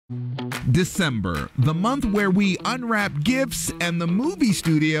December, the month where we unwrap gifts and the movie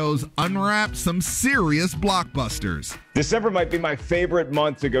studios unwrap some serious blockbusters. December might be my favorite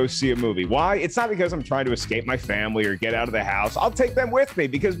month to go see a movie. Why? It's not because I'm trying to escape my family or get out of the house. I'll take them with me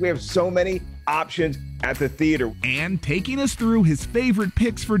because we have so many options at the theater. And taking us through his favorite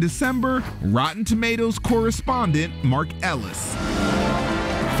picks for December, Rotten Tomatoes correspondent Mike Ellis.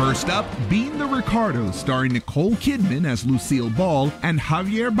 First up, Being the Ricardos, starring Nicole Kidman as Lucille Ball and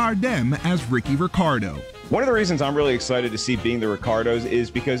Javier Bardem as Ricky Ricardo. One of the reasons I'm really excited to see Being the Ricardos is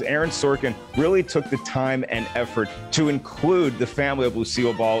because Aaron Sorkin really took the time and effort to include the family of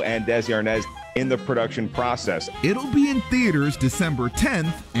Lucille Ball and Desi Arnaz in the production process. It'll be in theaters December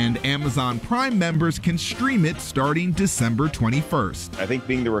 10th, and Amazon Prime members can stream it starting December 21st. I think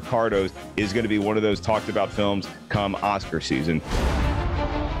Being the Ricardos is going to be one of those talked about films come Oscar season.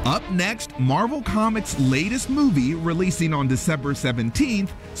 Up next, Marvel Comics' latest movie releasing on December 17th,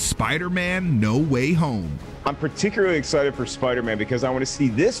 Spider-Man: No Way Home. I'm particularly excited for Spider-Man because I want to see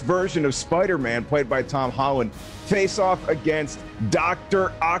this version of Spider-Man, played by Tom Holland, face off against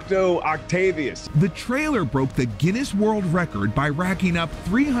Dr. Octo Octavius. The trailer broke the Guinness World Record by racking up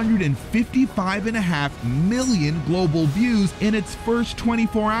 355.5 million global views in its first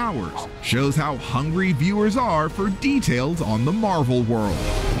 24 hours. Shows how hungry viewers are for details on the Marvel world.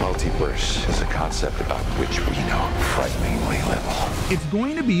 Multiverse is a concept about which we know frighteningly little. It's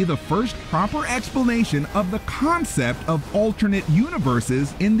going to be the first proper explanation of the concept of alternate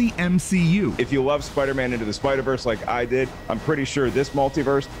universes in the MCU. If you love Spider-Man Into the Spider-Verse like I did, I'm pretty sure this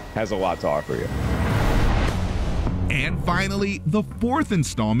multiverse has a lot to offer you. And finally, the fourth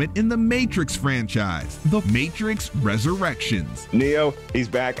installment in the Matrix franchise, The Matrix Resurrections. Neo, he's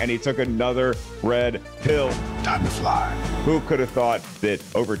back, and he took another red pill. Time to fly. Who could have thought that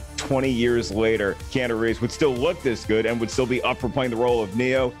over 20 years later, Keanu Reeves would still look this good and would still be up for playing the role of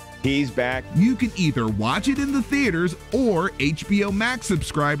Neo? He's back. You can either watch it in the theaters or HBO Max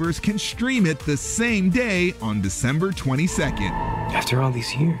subscribers can stream it the same day on December 22nd. After all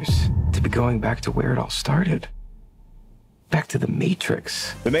these years, to be going back to where it all started. Back to the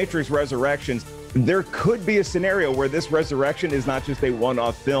Matrix. The Matrix Resurrections, there could be a scenario where this resurrection is not just a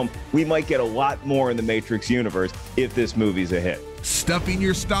one-off film. We might get a lot more in the Matrix universe if this movie's a hit. Stuffing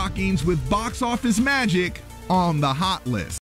your stockings with box office magic on the hot list.